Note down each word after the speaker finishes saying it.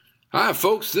Hi,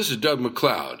 folks. This is Doug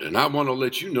McLeod, and I want to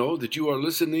let you know that you are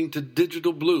listening to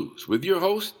Digital Blues with your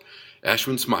host,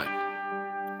 Ashwin Smythe.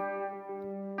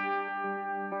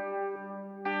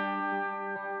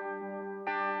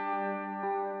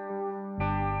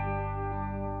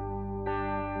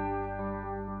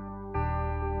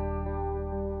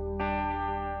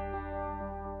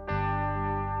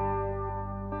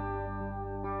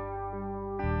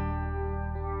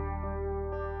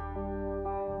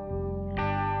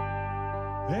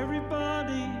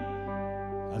 Everybody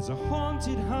has a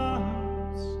haunted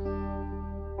house,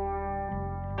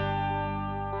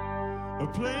 a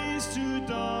place too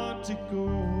dark to go.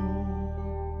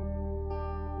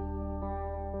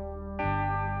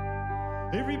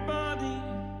 Everybody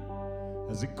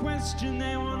has a question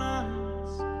they want to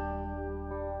ask.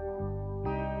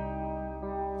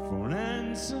 For an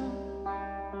answer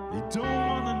they don't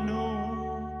want to know.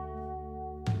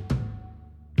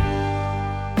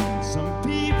 Some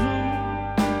people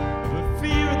have a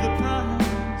fear of the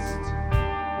past.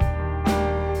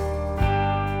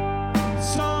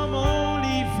 Some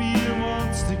only fear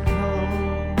wants to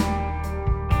come.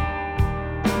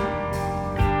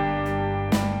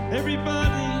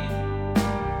 Everybody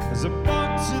has a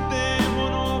box that they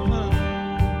won't open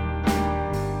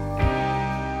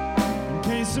in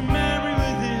case the memory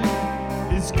with it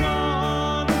is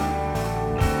gone.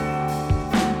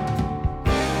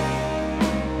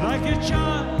 Like a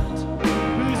child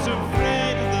who's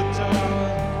afraid of the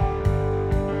dark,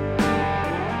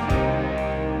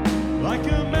 like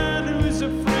a man who's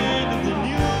afraid of the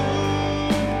new.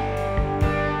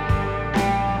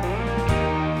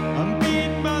 I'm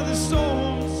beaten by the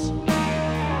storms,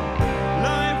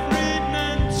 life written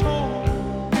and torn.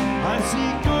 I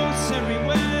see ghosts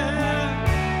everywhere,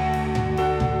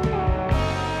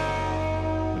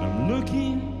 but I'm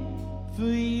looking for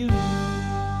you.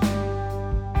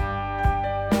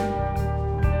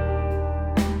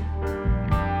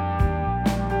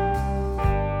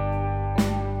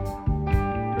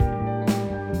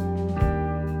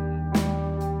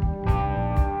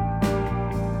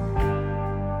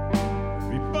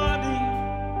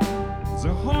 It's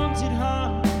a haunted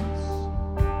house,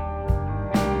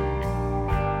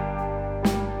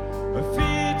 a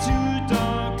fear too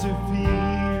dark to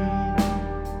feel.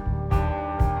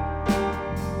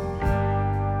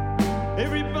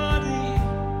 Everybody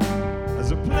has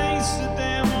a place that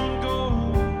they won't go,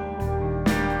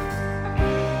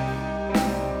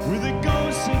 with a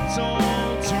ghost it's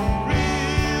all too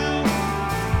real.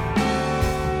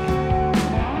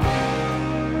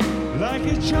 Like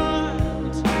a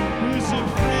child who's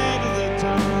afraid of the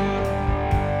dark,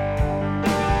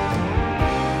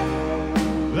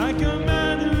 like a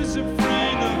man who's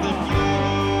afraid of the new.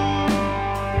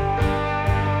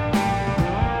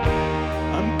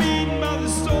 I'm beaten by the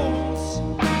storms,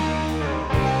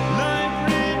 life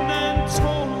written and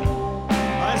torn.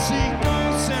 I see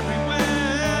ghosts everywhere,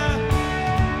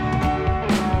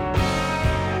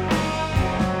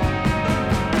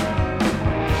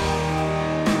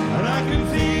 and I can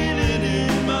feel it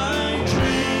in my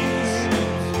dreams.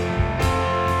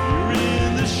 You're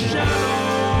in the shadow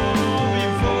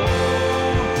before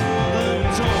the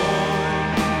dawn,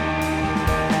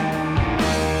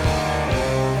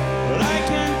 but I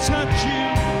can't touch you.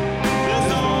 There's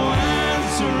no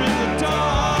answer in the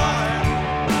dark.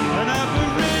 An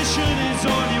apparition is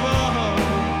all you are.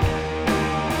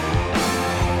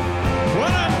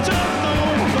 Well, I don't know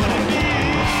what it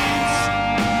means.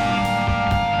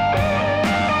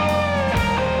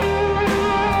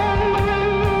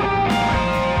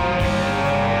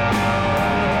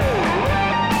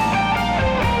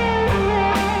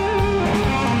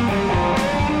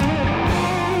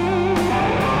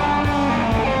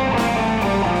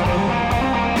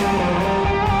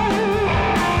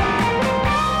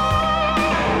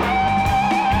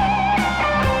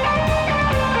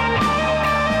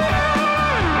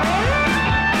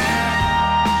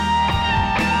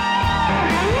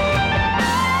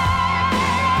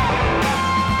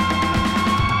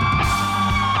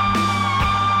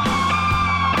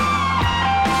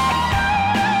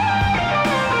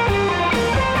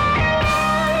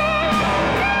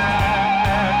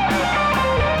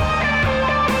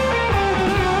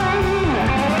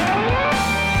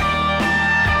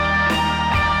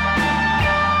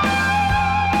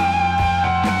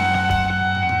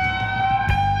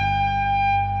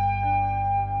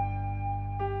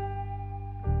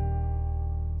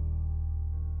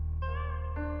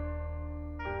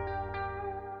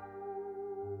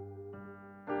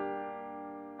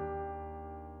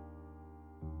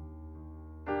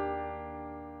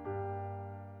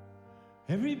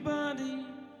 Everybody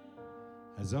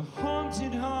as a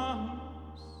haunted house,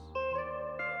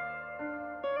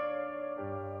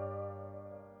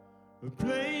 a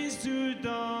place too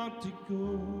dark to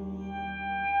go.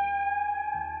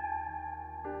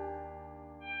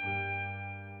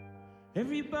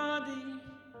 Everybody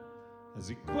has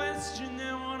a question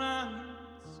they want to ask.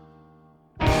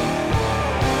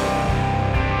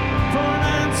 For an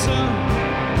answer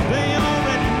they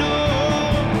already know.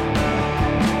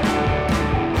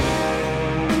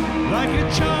 Like a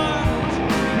child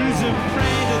who's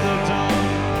afraid of the dark.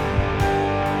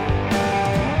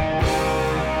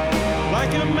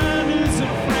 Like a man who's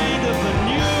afraid of the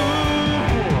new.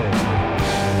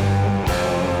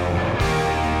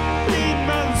 Beaten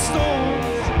by the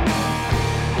storms,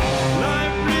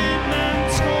 life written and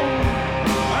torn.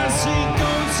 I see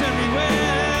ghosts everywhere.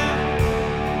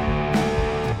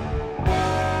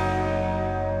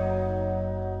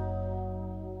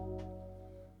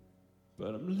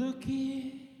 But I'm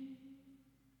looking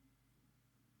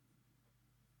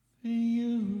for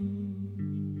you.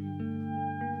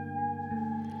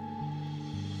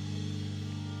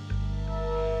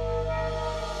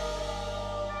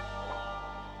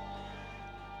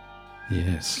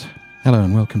 Yes. Hello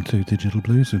and welcome to Digital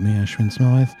Blues with me, Ashwin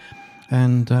Smythe.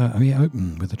 And we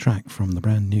open with a track from the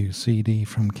brand new CD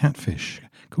from Catfish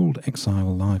called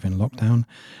Exile Live in Lockdown,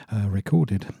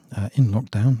 recorded in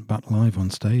lockdown but live on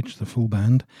stage, the full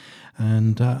band,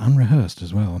 and unrehearsed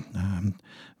as well.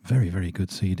 Very, very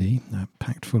good CD,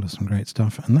 packed full of some great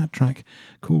stuff. And that track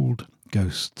called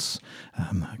Ghosts,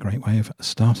 a great way of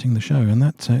starting the show, and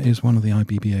that is one of the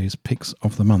IBBA's picks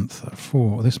of the month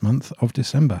for this month of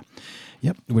December.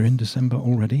 Yep, we're in December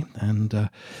already, and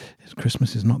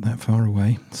Christmas is not that far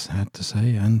away, sad to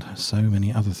say, and so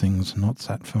many other things not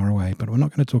that far away, but we're not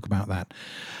going to talk about that.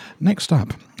 Next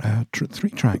up, 3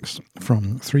 tracks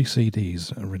from 3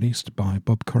 CDs released by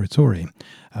Bob Corritore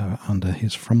under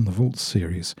his From the Vaults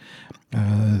series.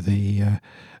 The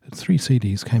 3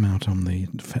 CDs came out on the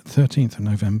 13th of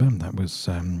November. That was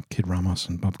Kid Ramos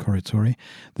and Bob Corritore.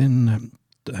 Then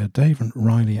Dave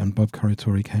Riley and Bob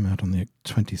Corritore came out on the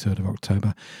 23rd of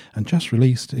October. And just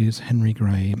released is Henry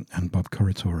Gray and Bob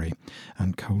Corritore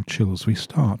and Cold Chills. We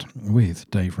start with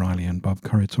Dave Riley and Bob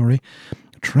Corritore,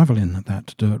 travelling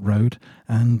that dirt road,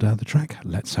 and the track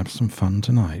Let's Have Some Fun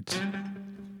Tonight.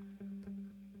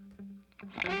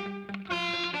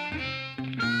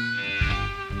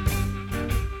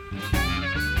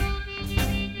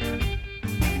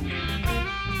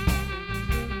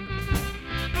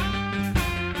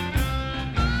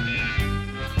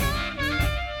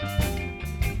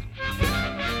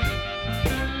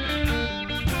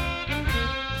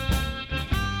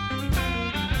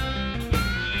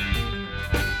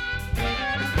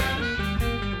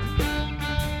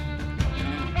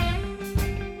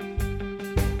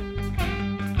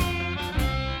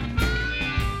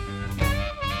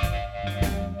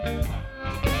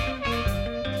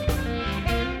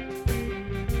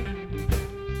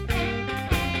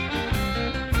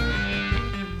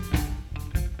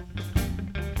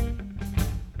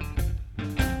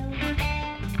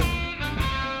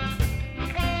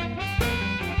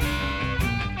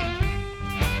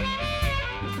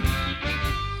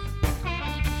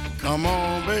 Come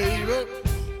on, baby,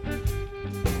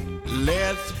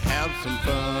 let's have some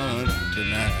fun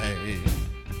tonight.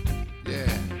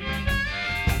 Yeah.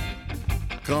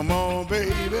 Come on,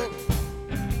 baby,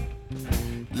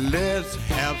 let's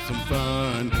have some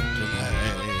fun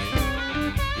tonight.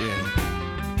 Yeah.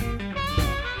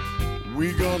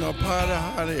 We gonna party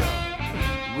hardy,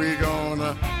 we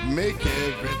gonna make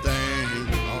everything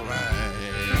alright.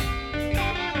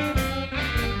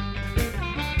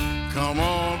 Come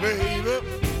on, baby,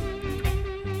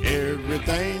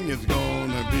 everything is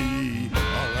gonna be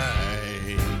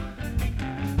alright.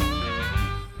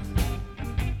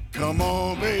 Come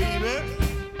on, baby,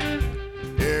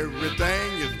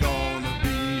 everything is gonna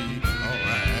be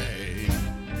alright.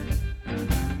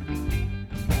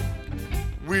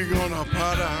 We're gonna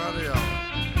party hardy,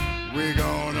 we're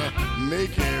gonna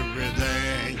make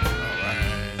everything alright.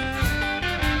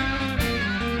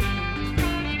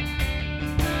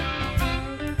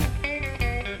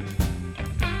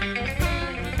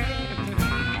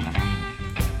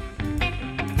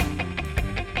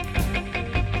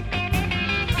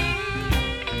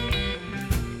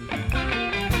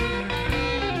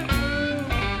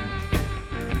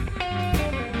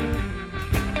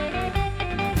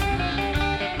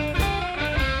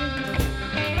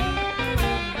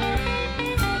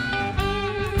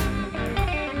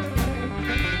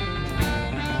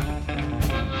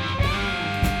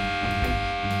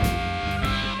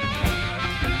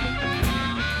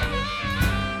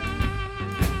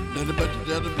 nothing but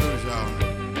the Delta Blues, y'all.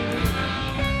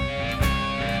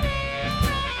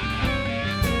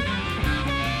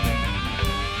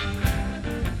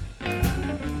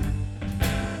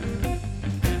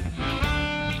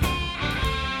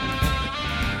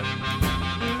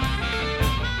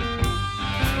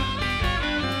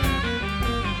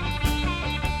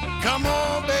 Come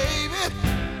on, baby,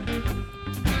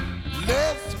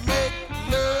 let's make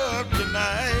love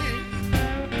tonight.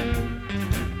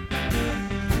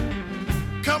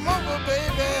 Come over,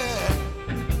 baby,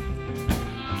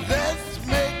 let's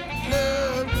make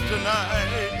love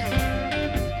tonight.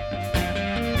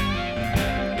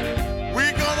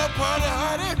 We're gonna party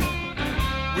hardy,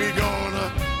 we're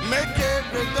gonna make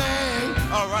everything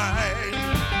alright.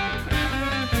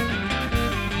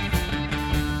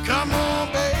 Come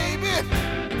on, baby,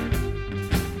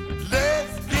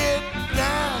 let's get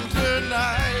down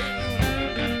tonight.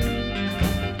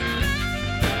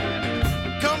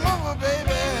 Come over,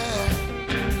 baby,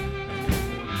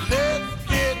 let's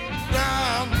get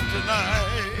down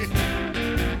tonight.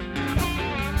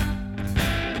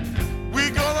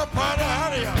 We're gonna party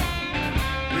out here.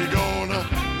 We're gonna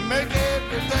make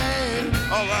everything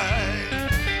alright.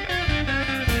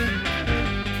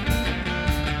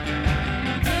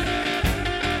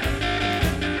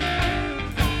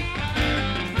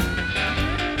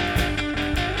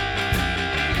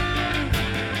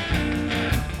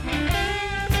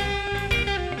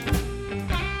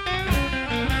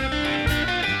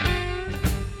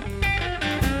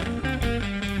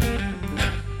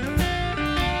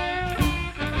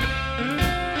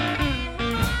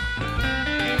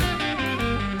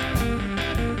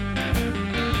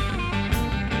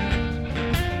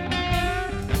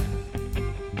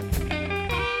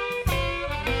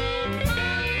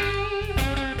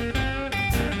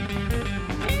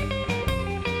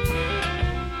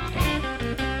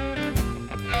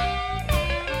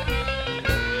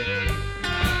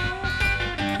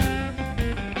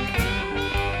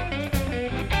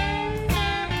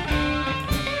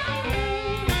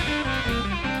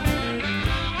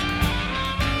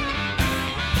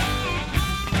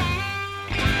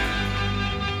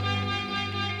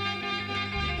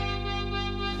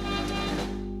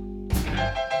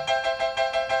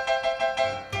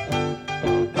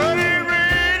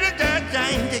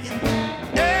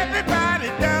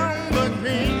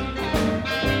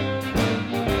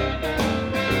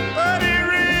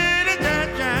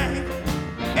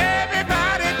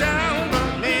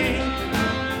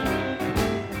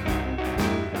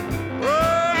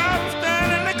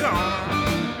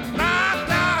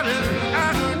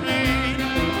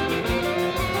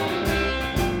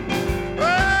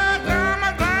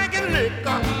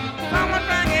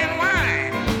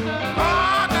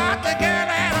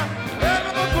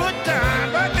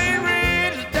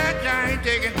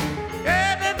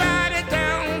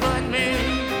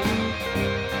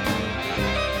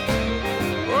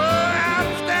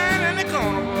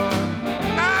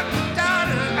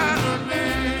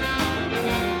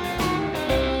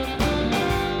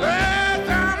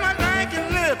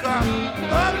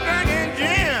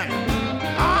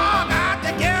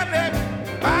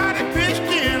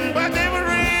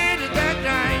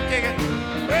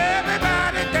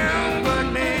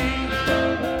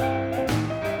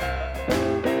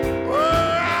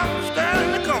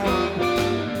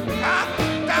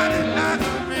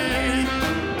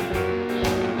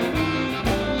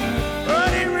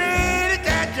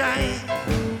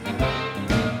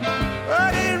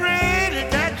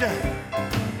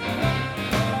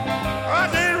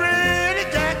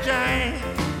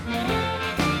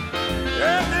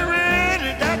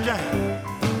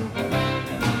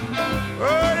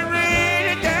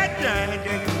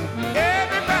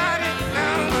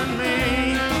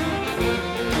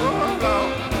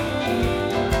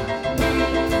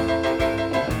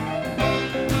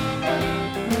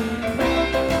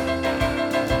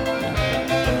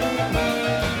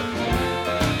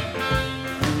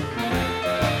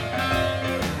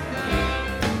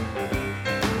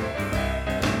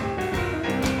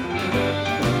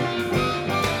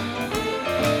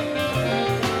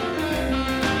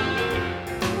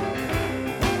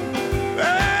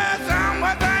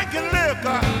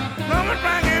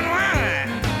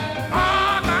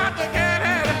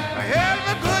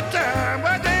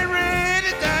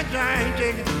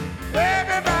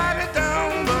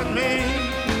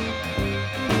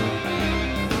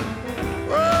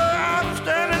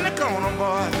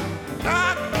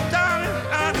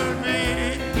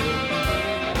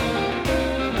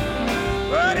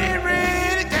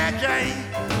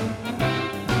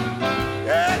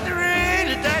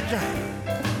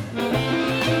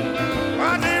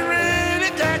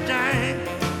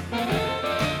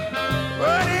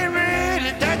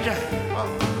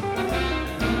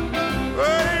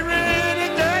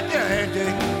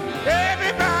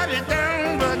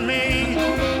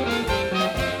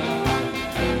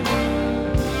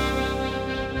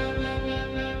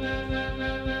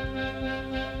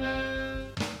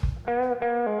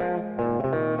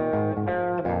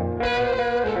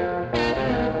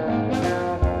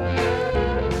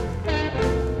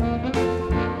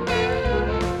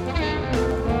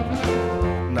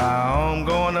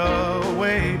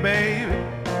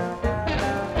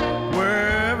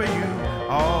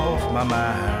 my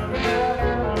mind.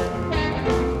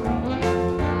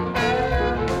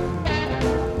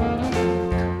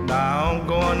 Now I'm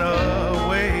going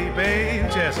away, babe,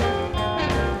 just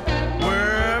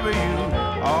wherever you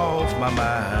off my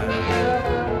mind.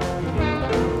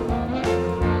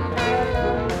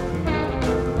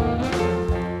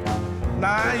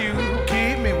 Now you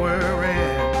keep me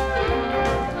worried,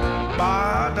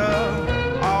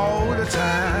 bothered all the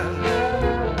time.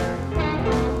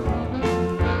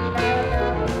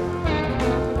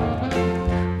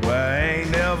 Well,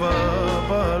 ain't never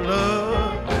but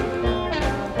love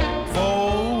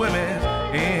for women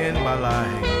in my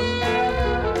life.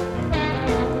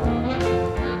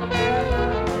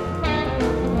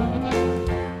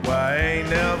 Well, ain't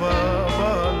never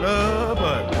but love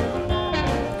but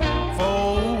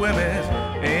for women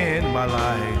in my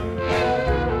life.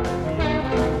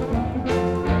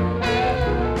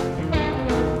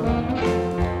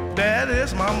 That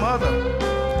is my mother,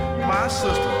 my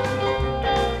sister,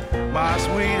 my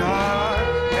sweetheart,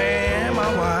 and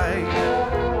my wife.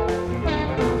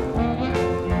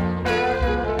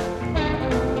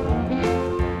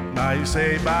 Now you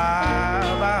say bye,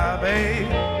 bye, babe.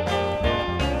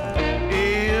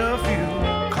 If you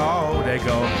call, they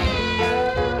go.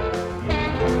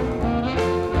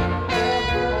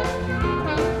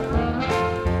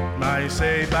 Now you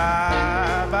say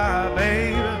bye, bye,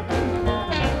 baby.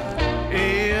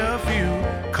 If you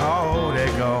call, they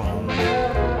gone.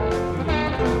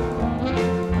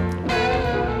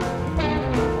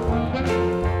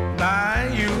 Now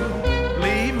you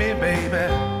leave me, baby,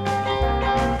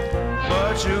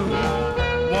 but you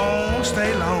won't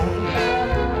stay long.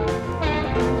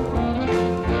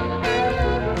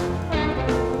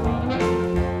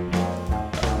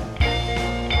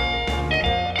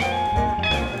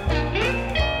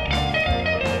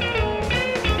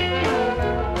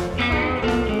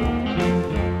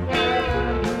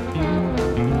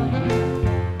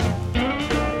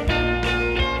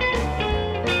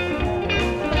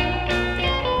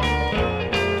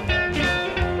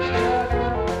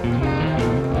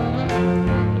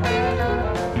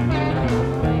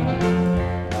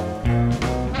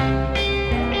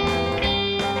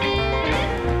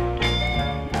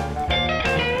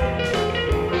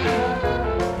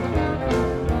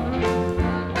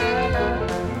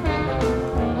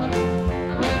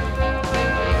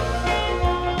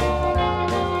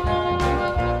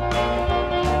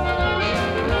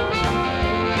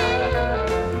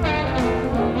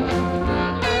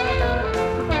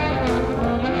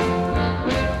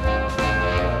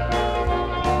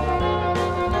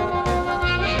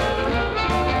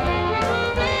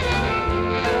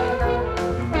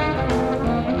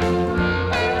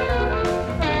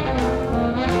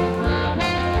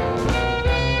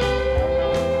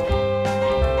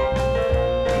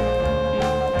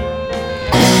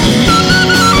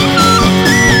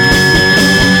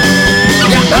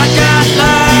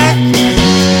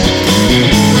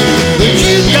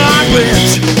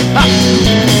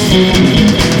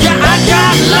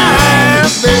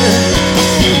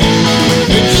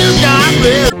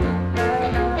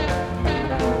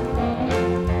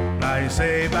 Now you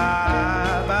say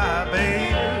bye, bye,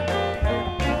 baby.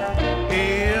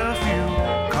 If you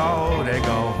call, they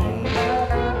go home.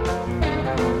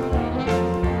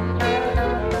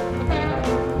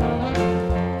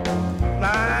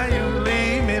 Now you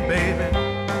leave me, baby,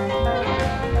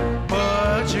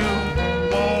 but you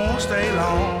won't stay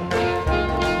long.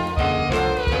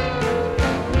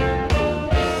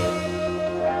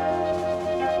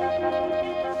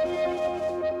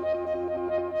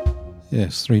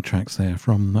 Yes, 3 tracks there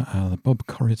from the Bob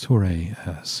Corritore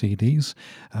CDs,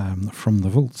 from the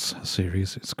Vaults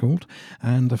series it's called.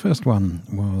 And the first one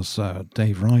was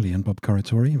Dave Riley and Bob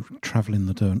Corritore, Travelling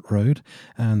the Dirt Road,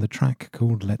 and the track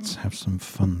called Let's Have Some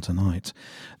Fun Tonight.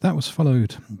 That was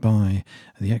followed by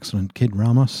the excellent Kid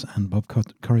Ramos and Bob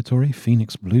Corritore,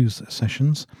 Phoenix Blues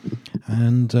Sessions.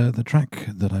 And the track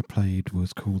that I played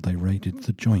was called They Raided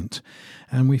the Joint.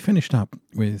 And we finished up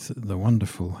with the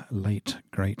wonderful late,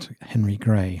 great Henry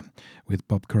Gray with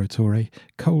Bob Corritore.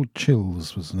 Cold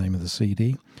Chills was the name of the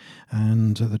CD,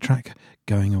 and the track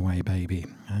Going Away Baby.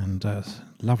 And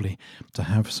lovely to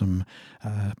have some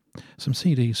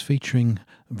CDs featuring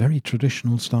very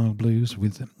traditional style blues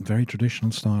with very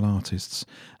traditional style artists,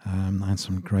 and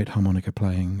some great harmonica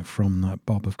playing from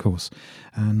Bob, of course.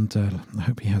 And I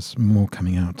hope he has more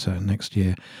coming out next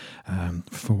year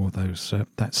for those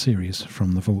that series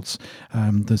from the Vaults.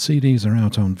 The CDs are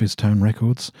out on Viztone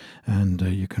Records, and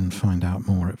you can find out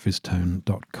more at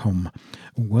viztone.com.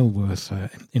 Well worth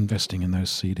investing in those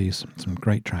CDs. Some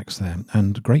great tracks there,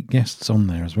 and great guests on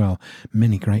there as well.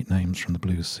 Many great names from the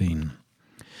blues scene.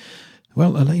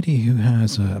 Well, a lady who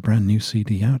has a brand new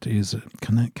CD out is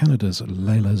Canada's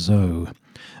Layla Zoe.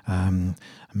 I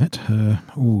met her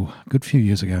a good few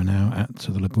years ago now at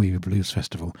the La Bouille Blues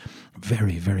Festival.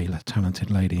 Very, very talented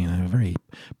lady, a very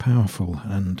powerful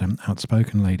and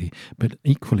outspoken lady, but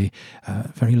equally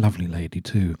very lovely lady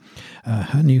too.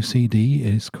 Her new CD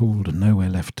is called Nowhere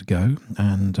Left to Go,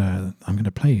 and I'm going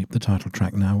to play the title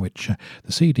track now, which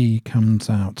the CD comes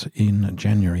out in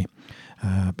January.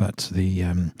 But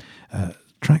the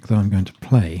track that I'm going to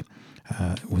play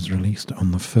was released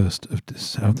on the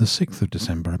 6th of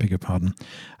December, I beg your pardon,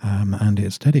 and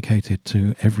it's dedicated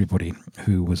to everybody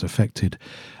who was affected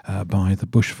by the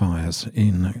bushfires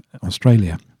in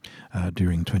Australia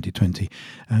during 2020.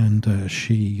 And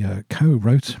she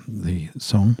co-wrote the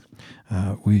song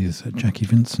with Jackie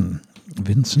Vinson,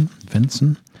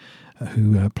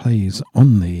 who plays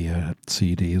on the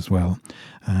CD as well,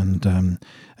 and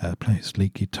plays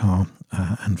lead guitar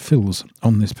and fills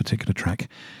on this particular track.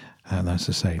 That's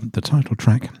to say, the title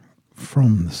track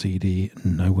from the CD,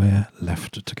 Nowhere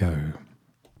Left to Go.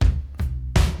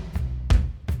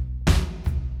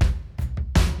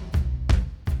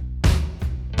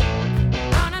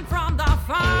 Running from the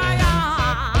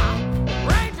fire,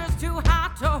 rage is too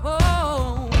hot to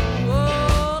hold.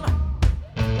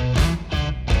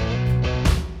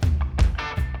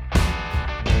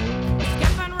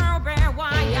 Skipping ruby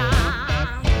wire,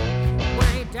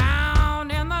 way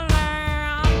down in the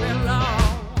land below.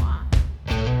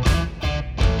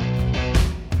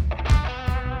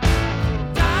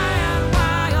 Dying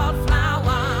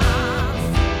wildflowers,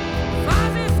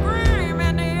 fuzzy scream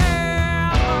in the afterglow.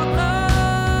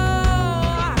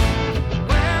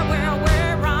 Where will we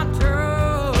run to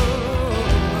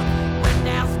when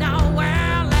there's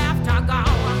nowhere left to go?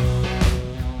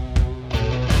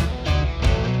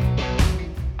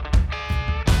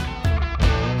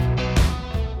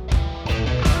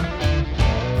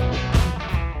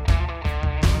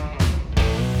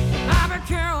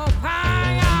 Barbecue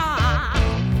fire,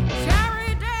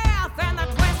 cherry death and the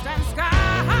twisting sky.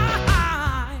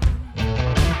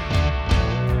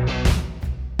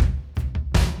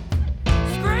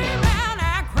 Screaming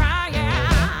and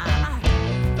crying,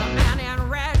 the man in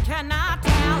red cannot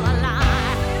tell a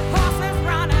lie. Horses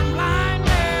running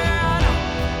blinded,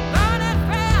 burning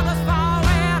feathers fall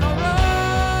in a row.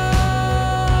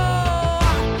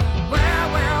 Where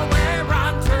will we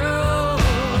run to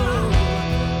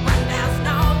when there's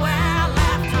nowhere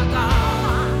left to go?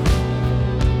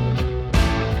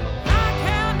 I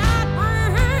cannot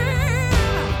breathe,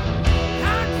 I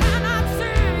cannot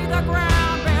see the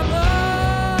ground below.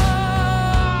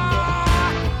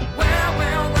 Where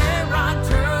will we run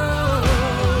to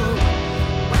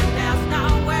when there's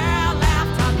nowhere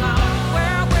left to go?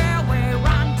 Where will we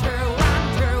run to,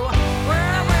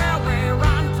 Where will we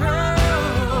run to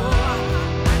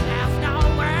when there's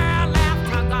nowhere left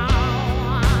to go?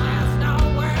 There's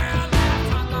nowhere left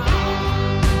to go.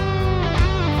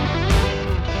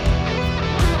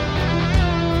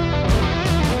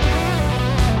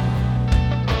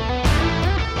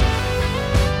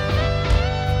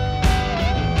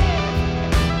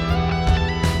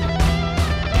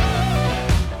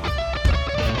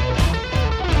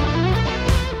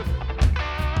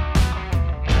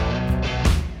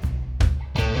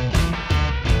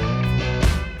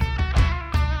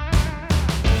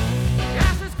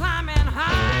 Gas is climbing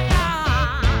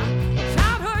higher,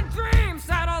 childhood dreams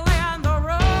settle in the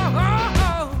road.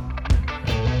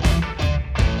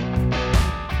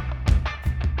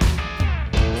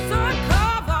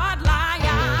 Sun-covered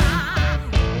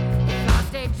lion,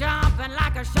 thirsty jumping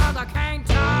like a sugarcane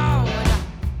toad.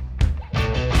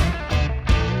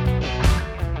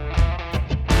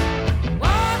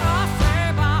 What a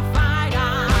saber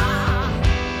fighter,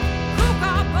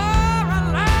 kookaburra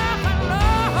laughing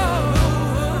low.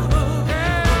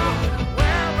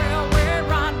 Where will we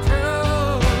run to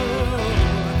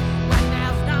when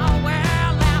there's nowhere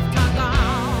left to go?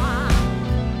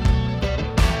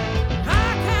 I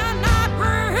cannot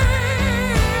breathe,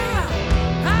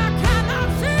 I cannot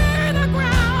see the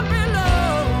ground below.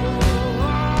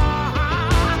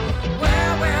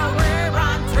 Where will we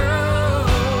run to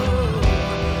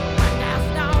when there's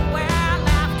nowhere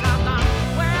left to go?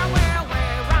 Where will we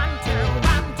run to,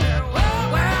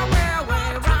 Where will we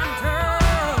run to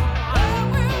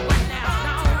when there's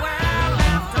nowhere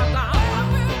left to go?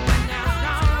 When there's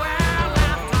nowhere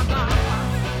left to go?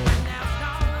 When there's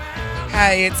nowhere.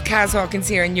 Hi, it's Kaz Hawkins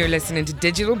here, and you're listening to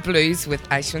Digital Blues with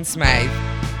Aisling Smythe.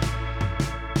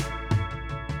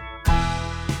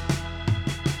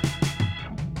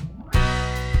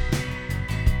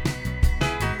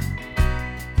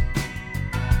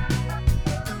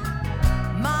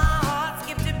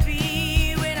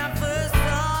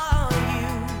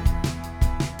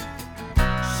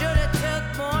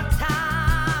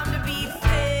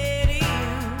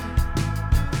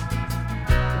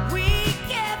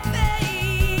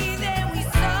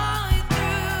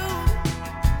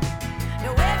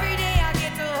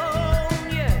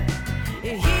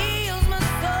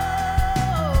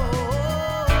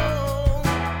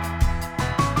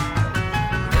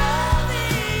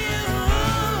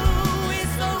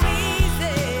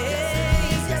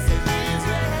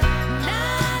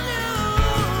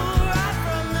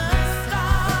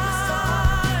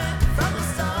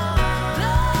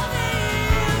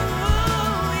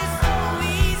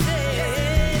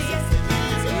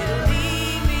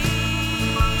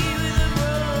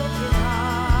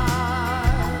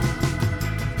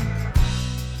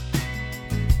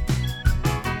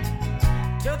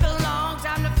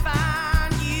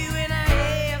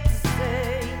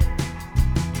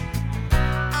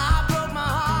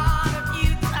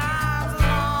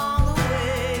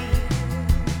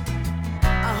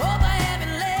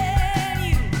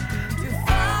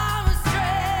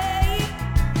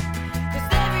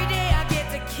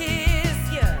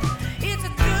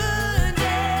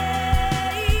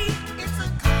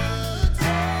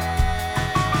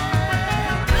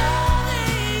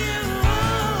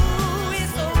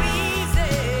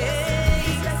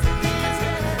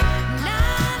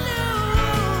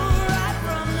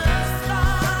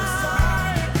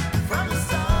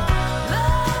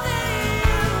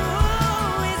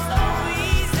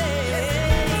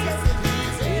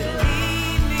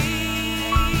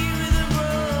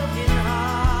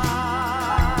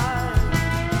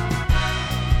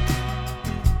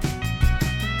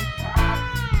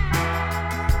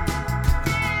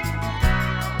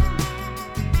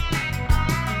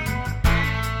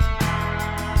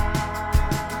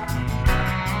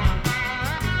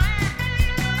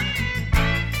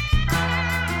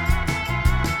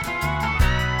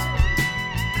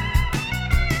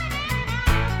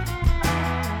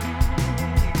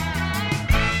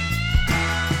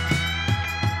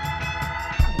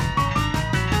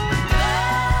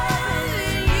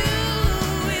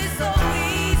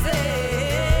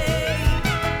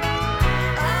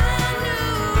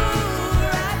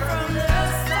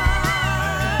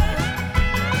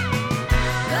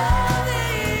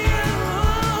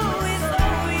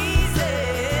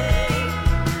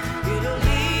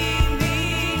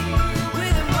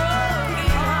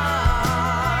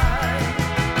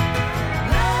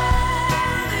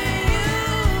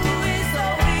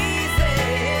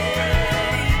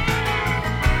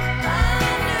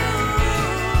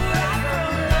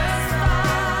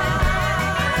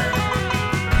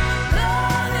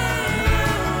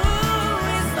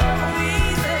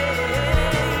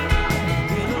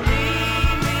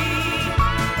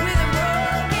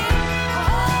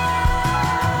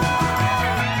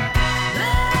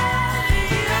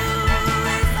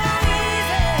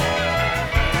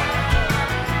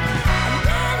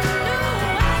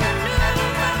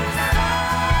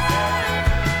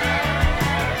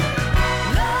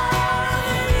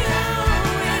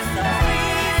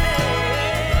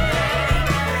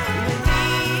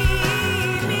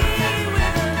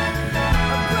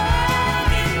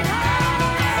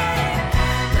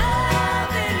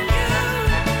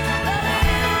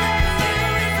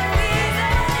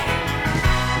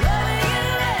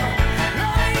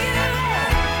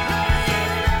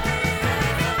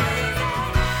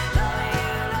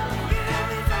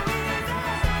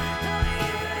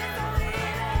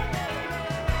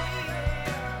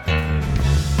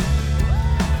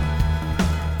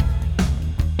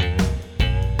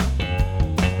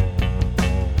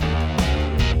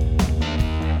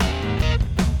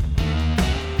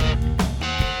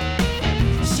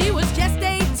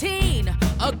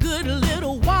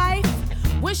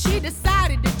 when she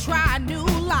decided to try a new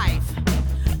life.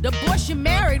 The boy she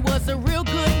married was a real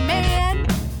good man,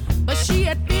 but she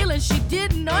had feelings she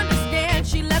didn't understand.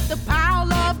 She left a pile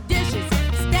of dishes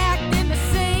stacked in the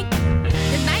sink.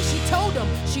 The night she told him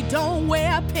she don't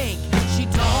wear pink. She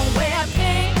don't wear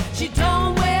pink. She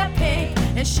don't wear pink.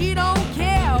 And she don't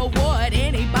care what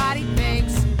anybody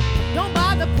thinks. Don't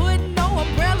bother putting no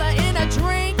umbrella in a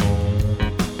drink.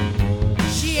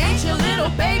 She ain't your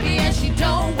little baby and she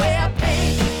don't wear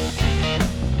pink.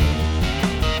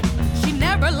 She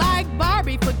never liked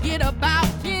Barbie, forget about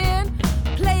Ken.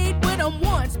 Played with him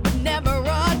once but never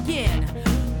again.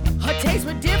 Her tastes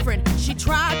were different, she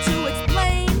tried to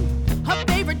explain. Her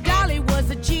favorite dolly was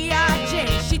a G.I.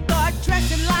 Jane. She thought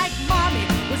dressing like mommy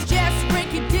was just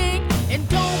rinky-dink. And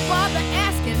don't bother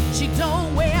asking, she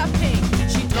don't wear pink.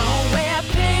 She don't wear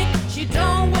pink, she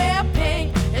don't wear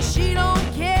pink. And she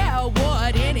don't care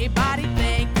what anybody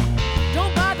think.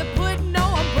 Don't bother putting no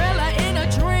umbrella in a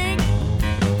drink.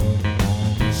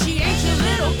 She ain't your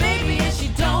little baby and she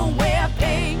don't wear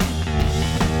pink.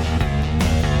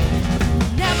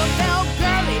 Never felt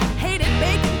girly, hated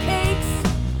baking cakes.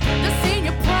 The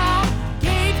senior prom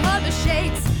gave her the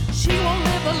shakes. She won't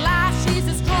live a lie, she's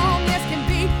as strong as can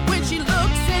be. When she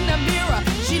looks in the mirror,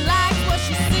 she likes what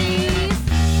she sees.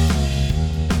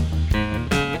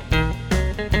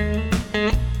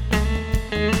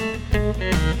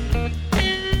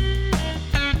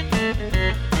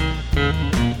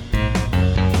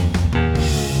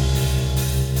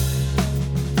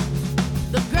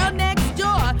 The girl next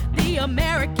door, the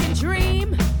American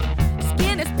dream.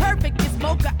 Skin is perfect as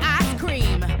mocha ice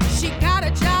cream. She got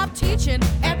a job teaching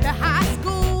at the high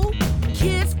school.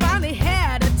 Kids finally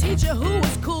had a teacher who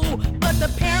was cool, but the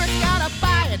parents got her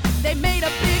fired. They made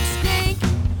a big stink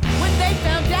when they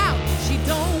found out she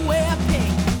don't wear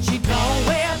pink. She don't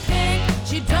wear pink.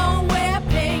 She don't wear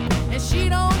pink, and she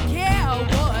don't care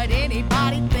what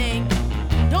anybody think.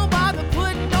 Don't bother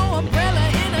putting no umbrella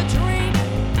in a drink.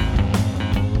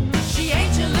 She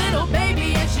ain't your little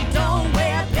baby, and she don't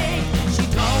wear pink. She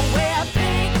don't wear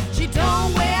pink. She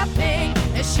don't wear pink,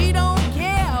 and she don't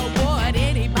care what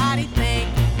anybody think.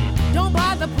 Don't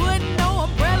bother putting no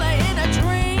umbrella in a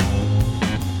drink.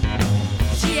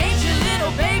 She ain't your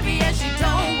little baby, and she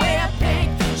don't wear pink.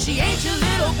 She ain't your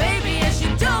little baby, and she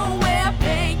don't wear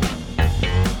pink.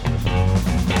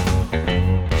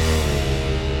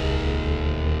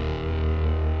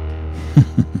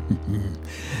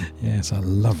 Yes, I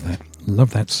love that.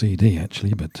 Love that CD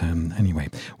actually, but anyway,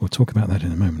 we'll talk about that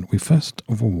in a moment. First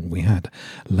of all, we had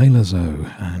Layla Zoe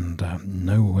and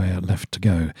Nowhere Left to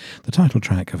Go, the title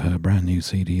track of her brand new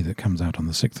CD that comes out on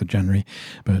the 6th of January,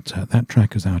 but that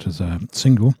track is out as a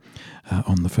single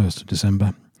on the 1st of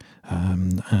December.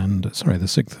 And sorry, the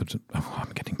 6th of... Oh,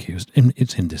 I'm getting confused.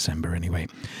 It's in December anyway.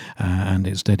 And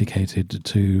it's dedicated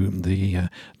to the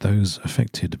those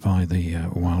affected by the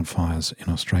wildfires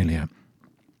in Australia.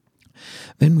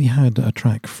 Then we had a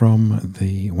track from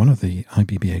one of the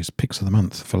IBBA's picks of the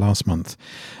month for last month,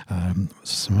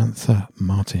 Samantha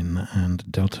Martin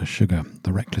and Delta Sugar,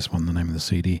 The Reckless One, the name of the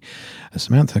CD.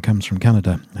 Samantha comes from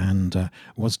Canada and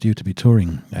was due to be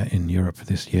touring in Europe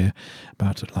this year,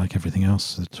 but like everything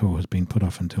else, the tour has been put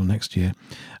off until next year.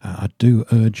 I do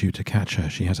urge you to catch her.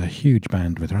 She has a huge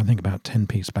band with her, I think about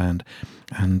 10-piece band,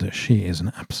 and she is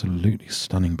an absolutely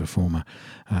stunning performer.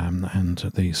 And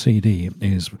the CD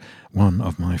is one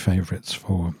of my favourites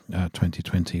for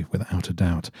 2020, without a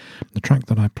doubt. The track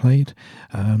that I played,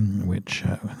 which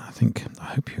I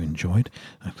hope you enjoyed,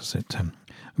 like I said,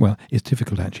 well, it's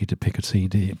difficult actually to pick a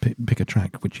CD, pick a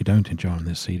track which you don't enjoy on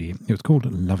this CD. It was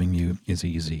called Loving You Is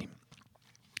Easy.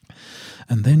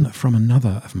 And then from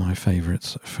another of my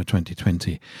favourites for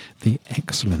 2020, the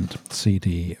excellent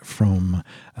CD from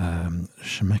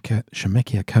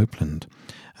Shemekia Copeland.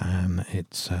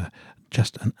 It's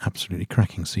just an absolutely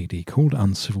cracking CD called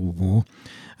Uncivil War,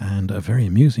 and a very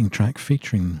amusing track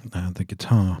featuring the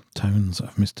guitar tones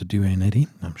of Mr. Duane Eddy.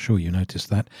 I'm sure you noticed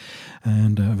that.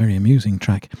 And a very amusing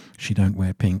track, She Don't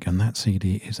Wear Pink, and that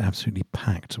CD is absolutely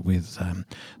packed with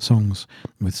songs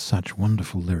with such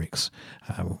wonderful lyrics.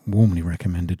 Warmly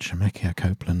recommended, Shemekia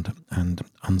Copeland and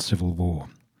Uncivil War.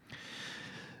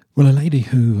 Well, a lady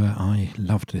who I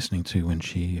loved listening to when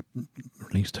she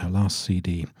released her last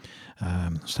CD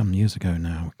some years ago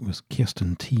now was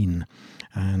Kirsten Teen,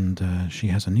 and she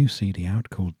has a new CD out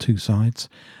called Two Sides,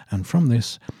 and from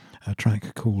this, a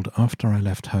track called After I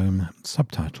Left Home,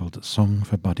 subtitled Song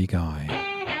for Buddy Guy.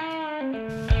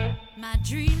 My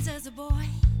dreams as a boy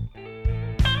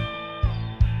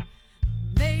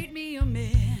made me a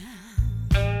man.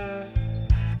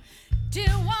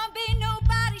 Didn't want to be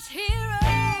nobody's hero,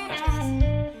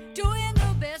 just doing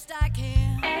the best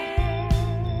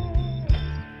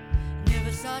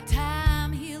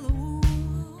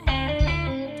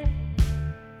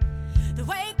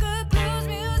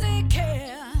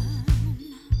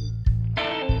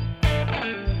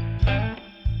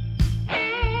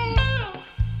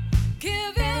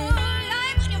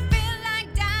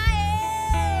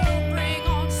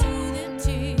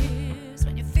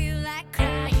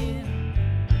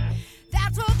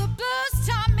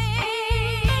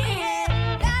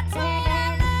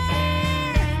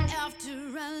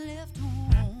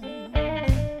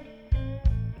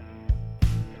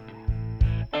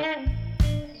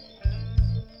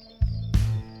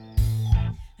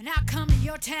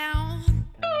town.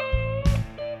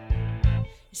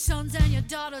 Your sons and your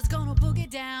daughters gonna boogie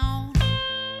down.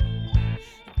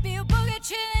 Be a boogie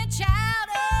chillin' child,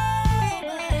 oh,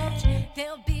 but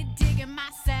they'll be digging my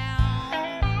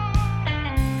sound.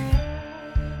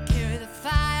 Carry the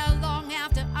fire long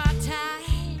after our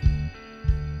time,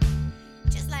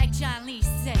 just like John Lee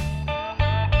said.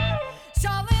 It's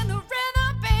all in the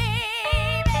rhythm,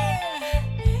 baby.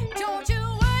 Don't you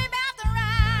worry about the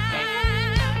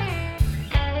rhyme.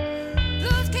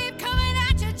 Blues keep coming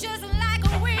at you just like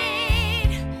a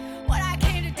weed. What I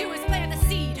came to do is plant the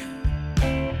seed.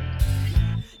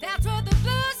 That's what the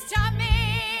blues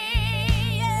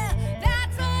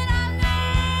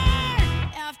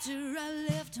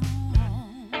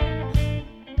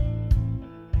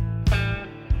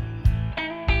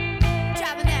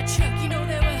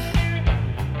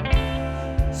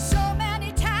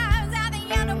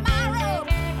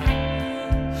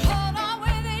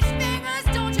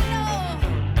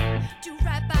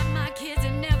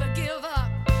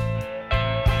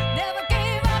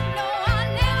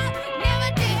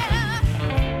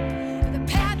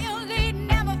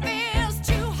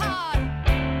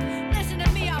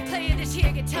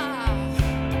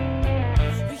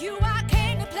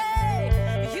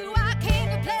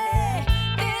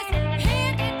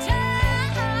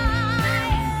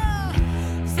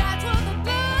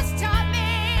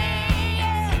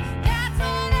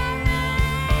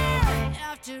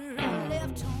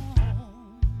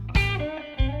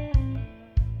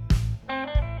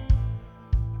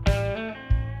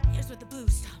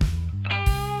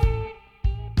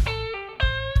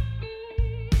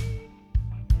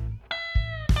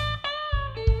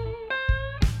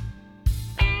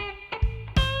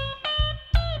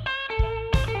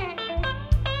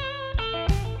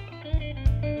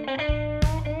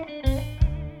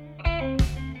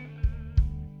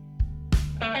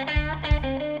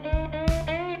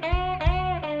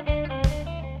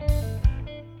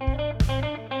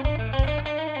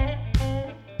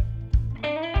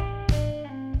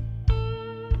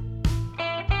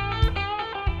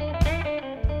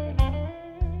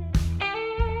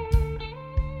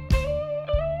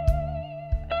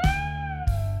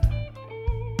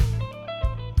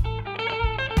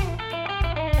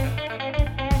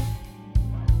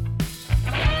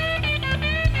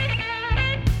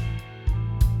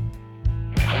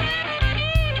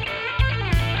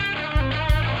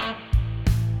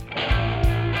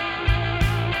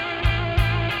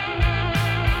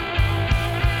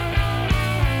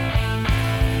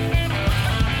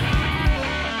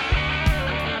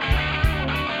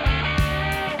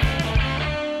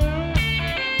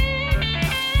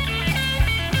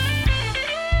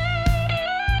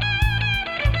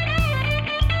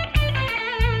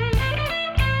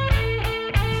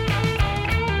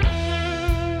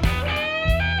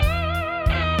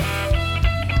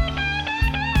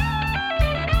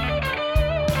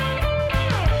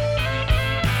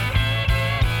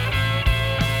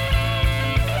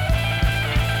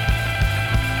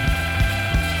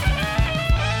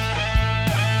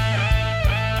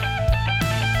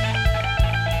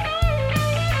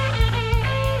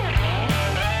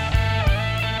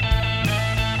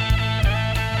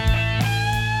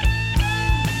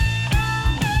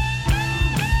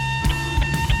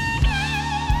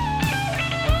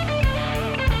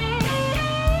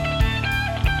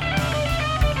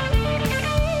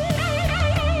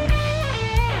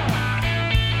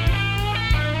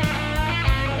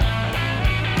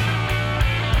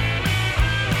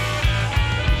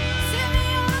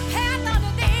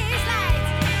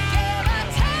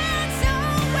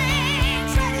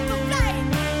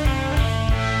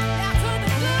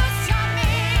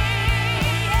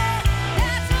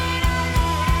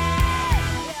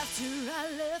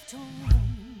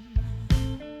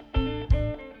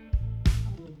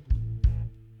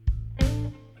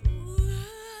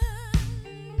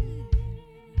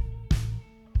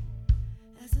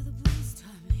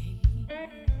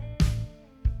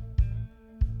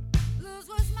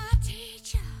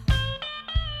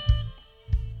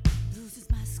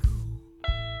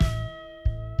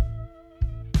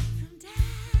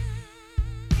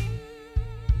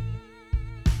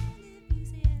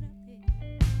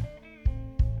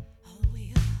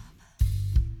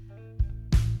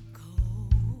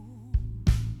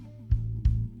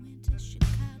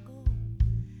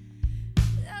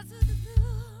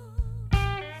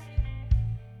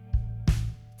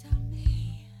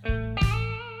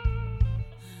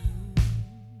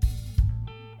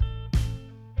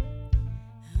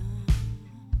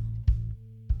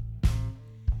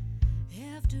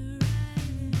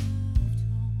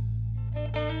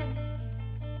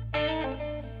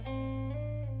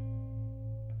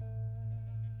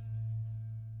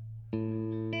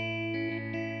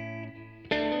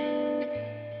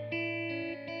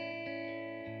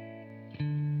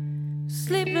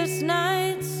sleepless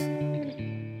nights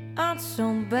aren't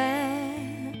so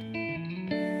bad.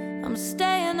 I'm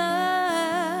staying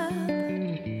up,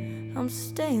 I'm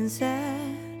staying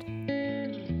sad.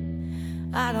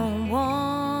 I don't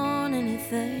want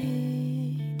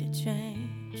anything to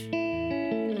change.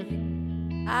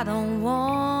 I don't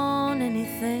want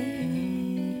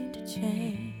anything to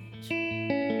change.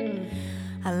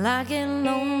 I like it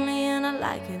lonely and I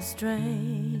like it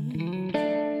strange.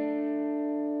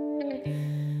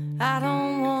 I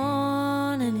don't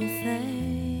want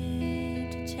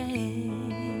anything to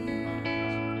change.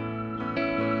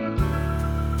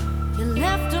 You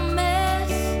left a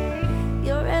mess,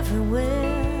 you're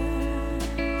everywhere,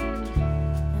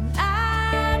 and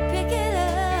I'd pick it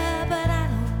up, but I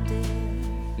don't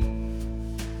dare.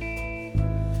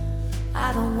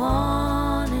 I don't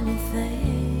want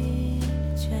anything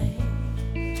to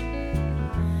change.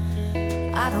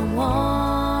 I don't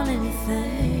want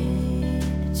anything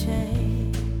to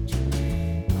change.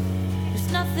 There's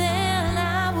nothing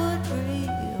I would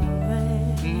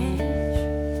rearrange.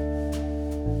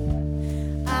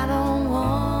 I don't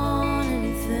want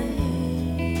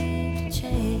anything to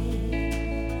change.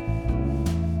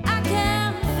 I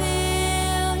can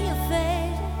feel you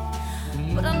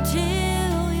fading, but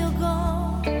until you're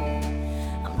gone,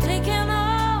 I'm taking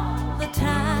all the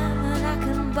time that I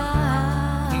can buy.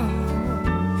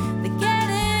 The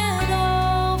getting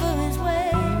over is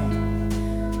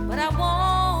waiting, but I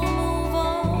won't move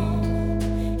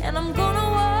on, and I'm gonna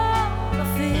wanna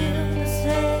feel the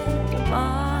same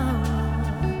tomorrow.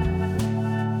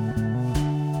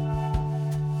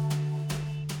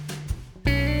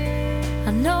 I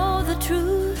know the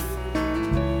truth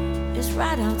is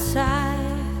right outside.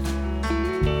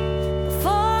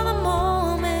 Before the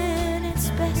moment, it's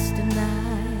best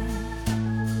denied.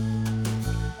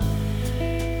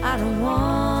 I don't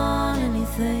want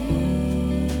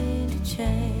anything to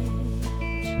change.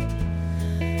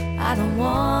 I don't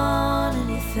want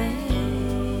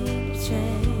anything to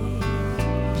change.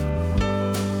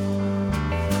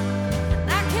 I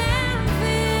can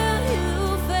feel you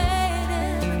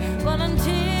fading, but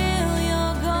until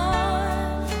you're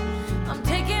gone, I'm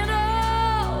taking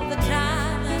all the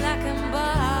time that I can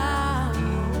borrow.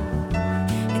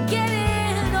 And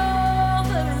getting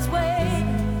over is waiting,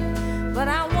 but I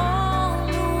won't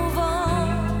move on,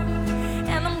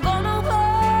 and I'm gonna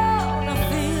wanna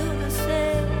feel the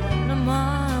same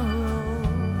tomorrow.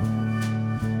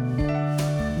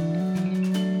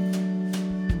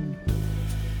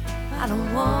 I don't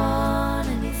want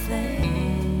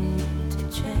anything to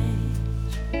change.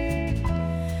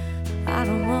 I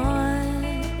don't want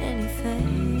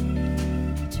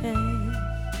anything to change.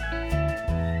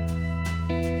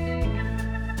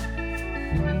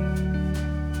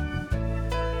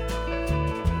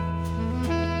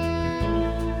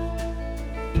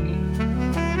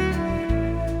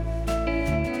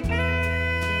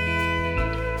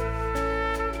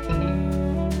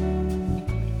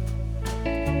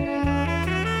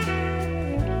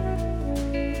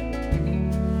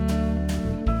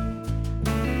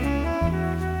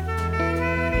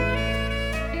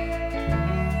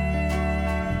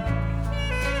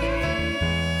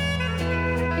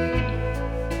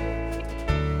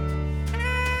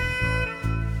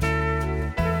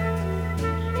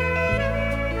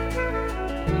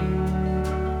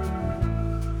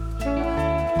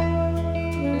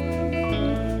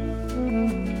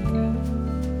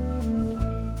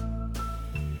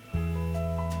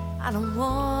 I don't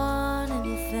want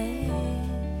anything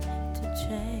to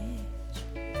change.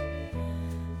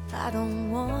 I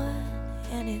don't want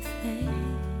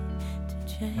anything to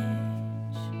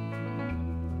change.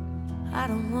 I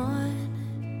don't want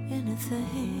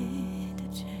anything to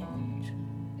change.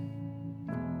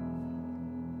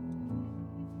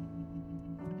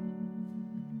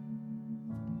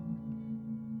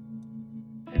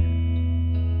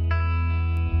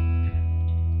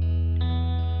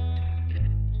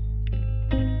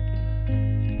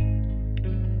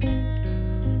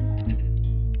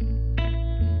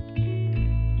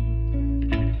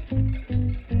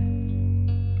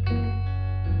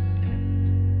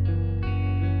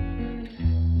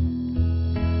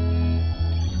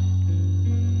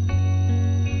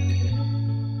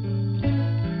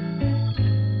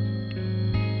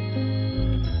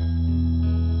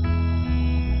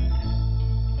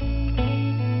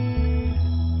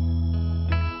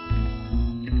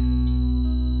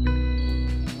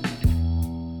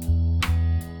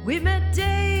 We met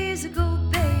days ago,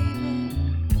 baby,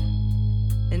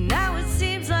 and now it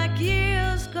seems like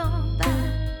years gone by.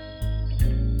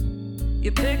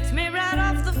 You picked me right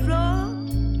off the floor,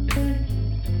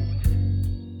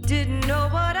 Didn't know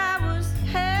what I was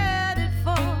headed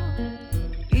for.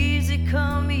 Easy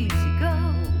come, easy go.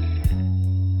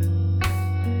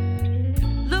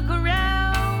 Look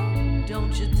around,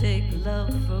 don't you take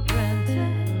love for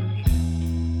granted.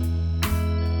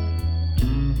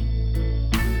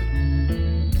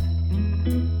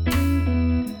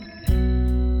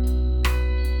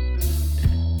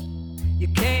 You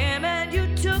came and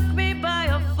you took me by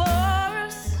a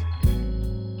force.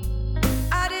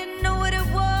 I didn't know what it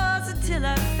was until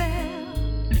I fell.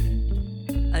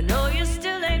 I know you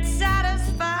still ain't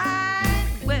satisfied.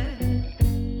 Well,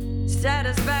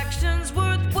 satisfaction's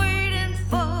worth waiting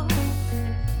for.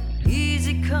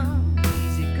 Easy come,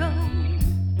 easy go.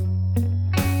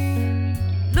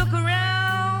 Look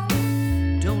around,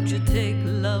 don't you take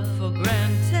love for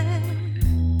granted.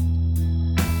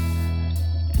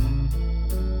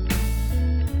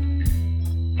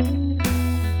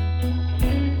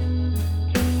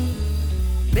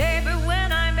 Baby,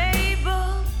 when I'm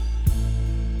able,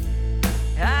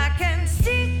 I can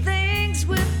see things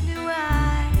with new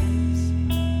eyes.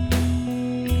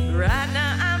 Right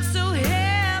now I'm so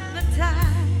hypnotized.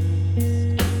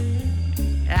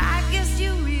 I guess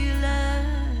you realize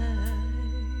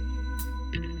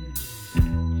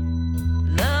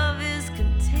love is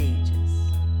contagious.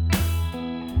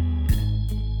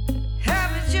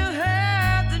 Haven't you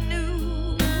heard the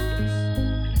news?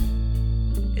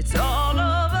 It's all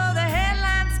over the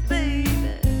headlines, baby.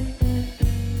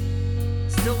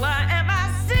 So why am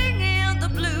I singing the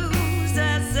blues?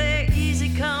 I say easy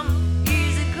come,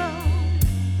 easy go.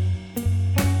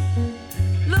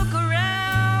 Look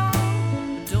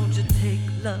around, don't you take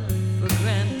love for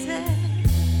granted.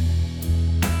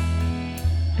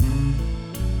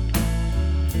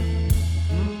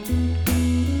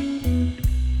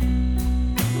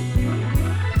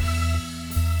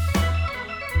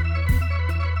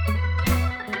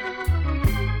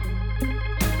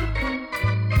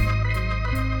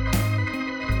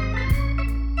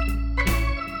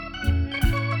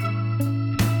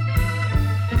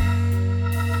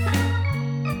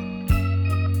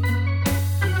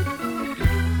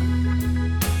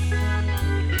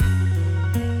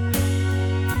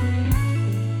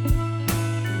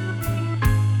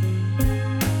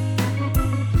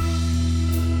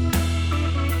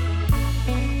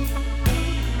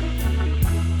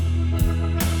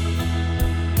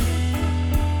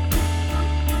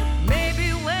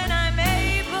 Maybe when I'm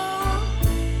able,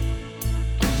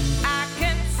 I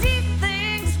can see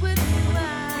things with new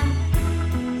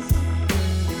eyes.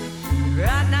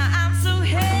 Right now I'm so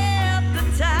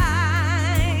hypnotized.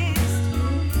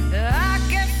 I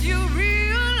guess you realize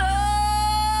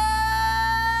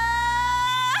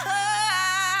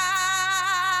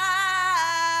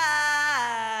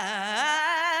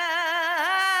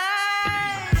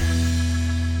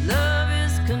love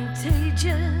is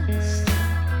contagious.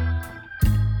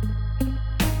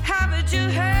 Haven't you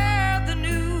heard the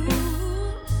news?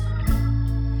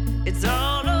 It's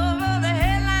all over the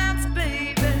headlines,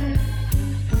 baby.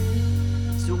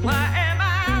 So why am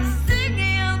I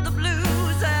singing the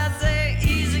blues? I say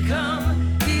easy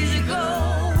come, easy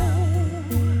go.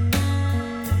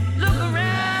 Look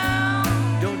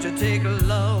around, don't you take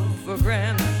love for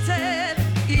granted.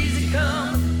 Easy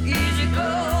come, easy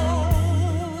go.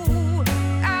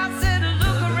 I said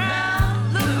look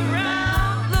around, look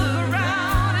around, look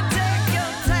around and take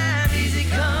your time. Easy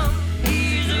come,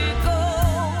 easy go.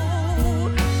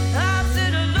 I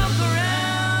said look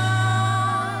around,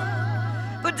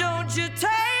 but don't you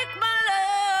take my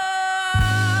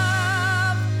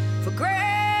love for granted.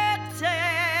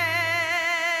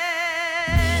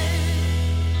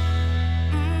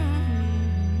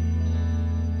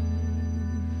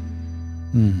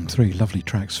 Three lovely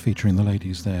tracks featuring the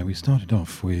ladies there. We started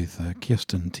off with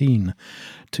Kirsten Teen,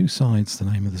 Two Sides, the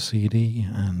name of the CD,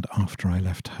 and After I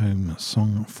Left Home,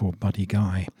 Song for Buddy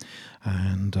Guy,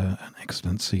 and an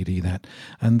excellent CD that.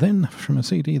 And then from a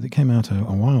CD that came out a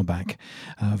while back,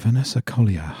 Vanessa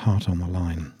Collier, Heart on the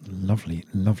Line. Lovely,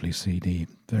 lovely CD,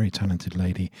 very talented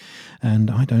lady.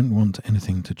 And I Don't Want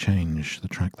Anything to Change, the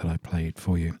track that I played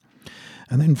for you.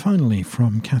 And then finally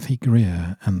from Kathy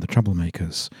Greer and the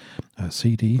Troublemakers, a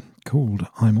CD called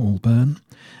I'm All Burn,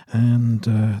 and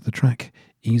the track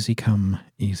Easy Come,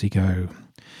 Easy Go.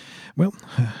 Well,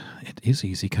 it is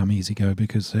easy come, easy go,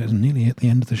 because it's nearly at the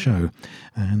end of the show,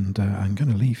 and I'm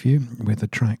going to leave you with a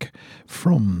track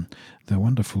from the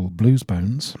wonderful Blues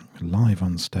Bones, live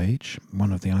on stage,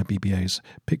 one of the IBBA's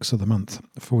picks of the month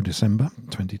for December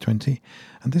 2020,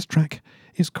 and this track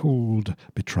is called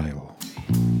Betrayal.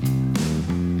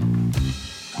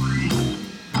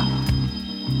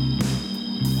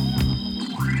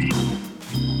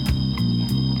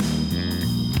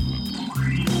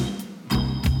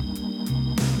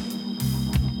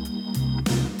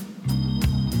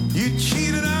 You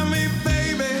cheated on me,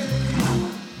 baby.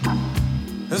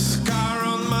 A scar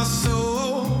on my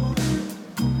soul.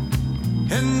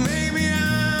 And maybe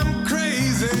I'm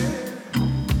crazy.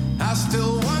 I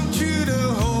still want you to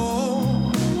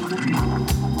hold.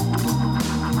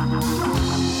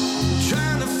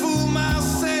 Trying to fool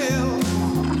myself,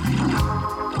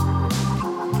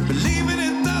 believing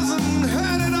it doesn't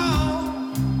hurt at all.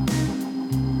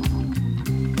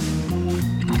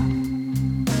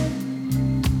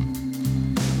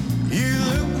 You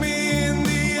look me in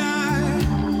the eye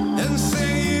and say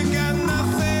you got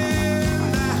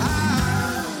nothing to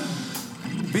hide.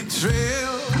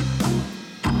 Betrayal.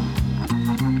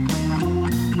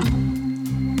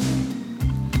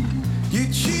 You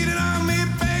cheated on me,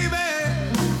 baby,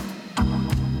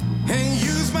 and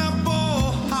used my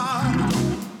bull heart.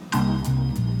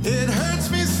 It hurts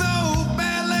me so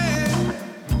badly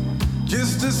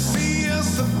just to see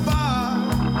us apart.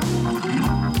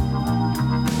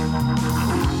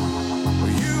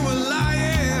 You were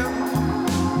lying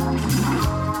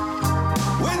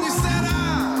when you said I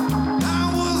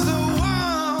was the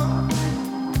one.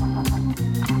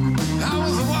 I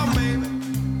was the one, baby.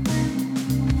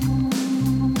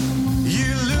 You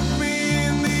look me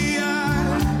in the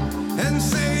eye and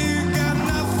say you got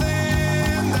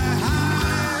nothing to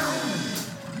hide.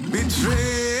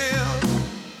 Betrayal.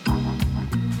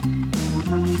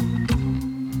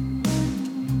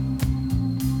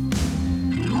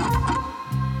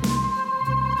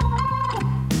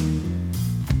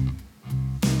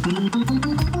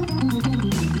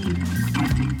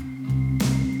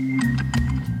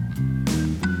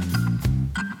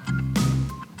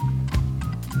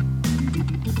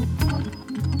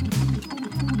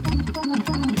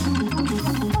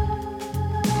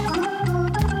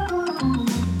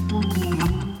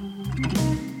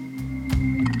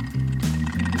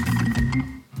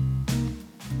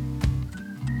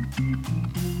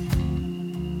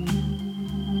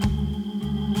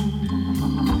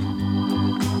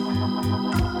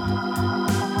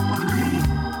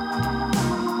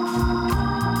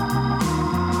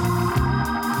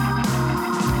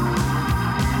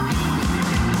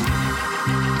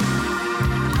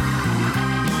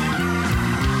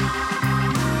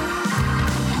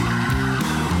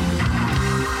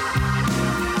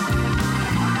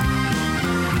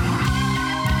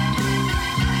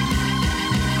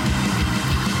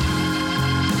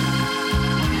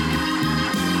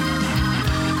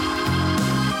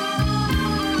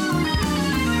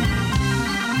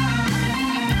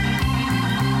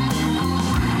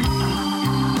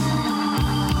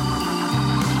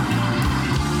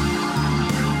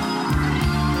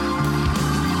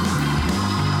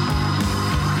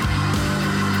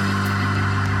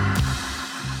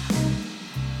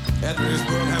 After this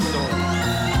world happened on.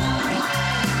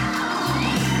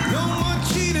 No more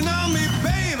cheating on me,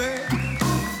 baby.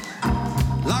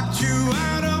 Locked you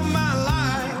out of my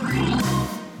life.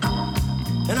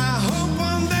 And I hope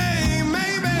one day,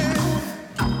 maybe,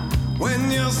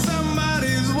 when you're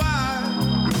somebody's wife,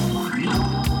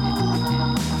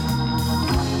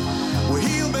 well,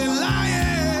 he'll be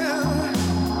lying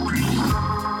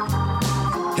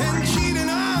and cheating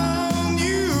on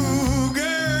you,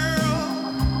 girl.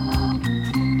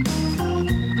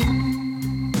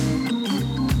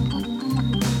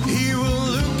 He will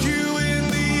look you in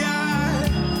the eye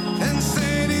and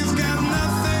say he's got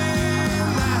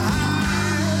nothing to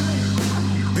hide.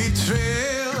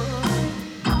 Betrayal.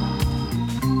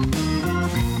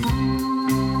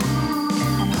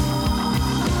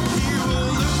 He will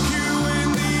look you in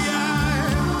the eye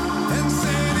and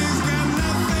say he's got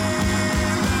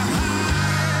nothing to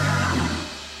hide.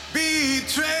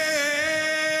 Betrayal.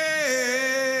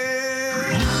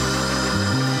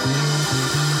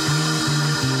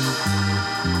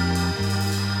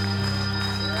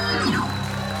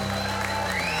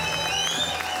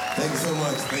 Thank you so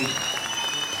much. Thank you.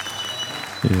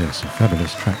 Yes, a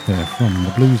fabulous track there from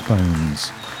the Blues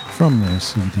Bones, from their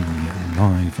CD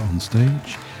Live on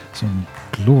Stage. Some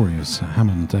glorious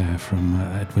Hammond there from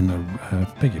Edwin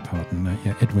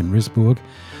Risborg,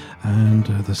 and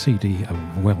the CD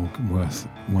well worth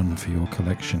one for your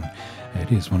collection.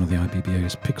 It is one of the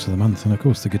IBBO's picks of the month, and of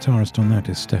course the guitarist on that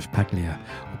is Steph Paglia,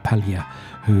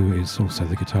 who is also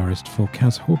the guitarist for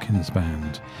Kaz Hawkins'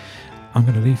 band. I'm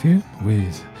going to leave you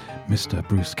with Mr.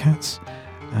 Bruce Katz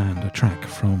and a track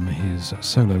from his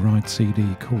solo ride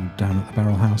CD called Down at the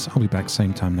Barrel House. I'll be back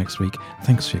same time next week.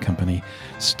 Thanks for your company.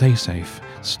 Stay safe,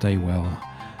 stay well,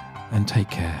 and take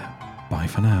care. Bye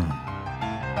for now.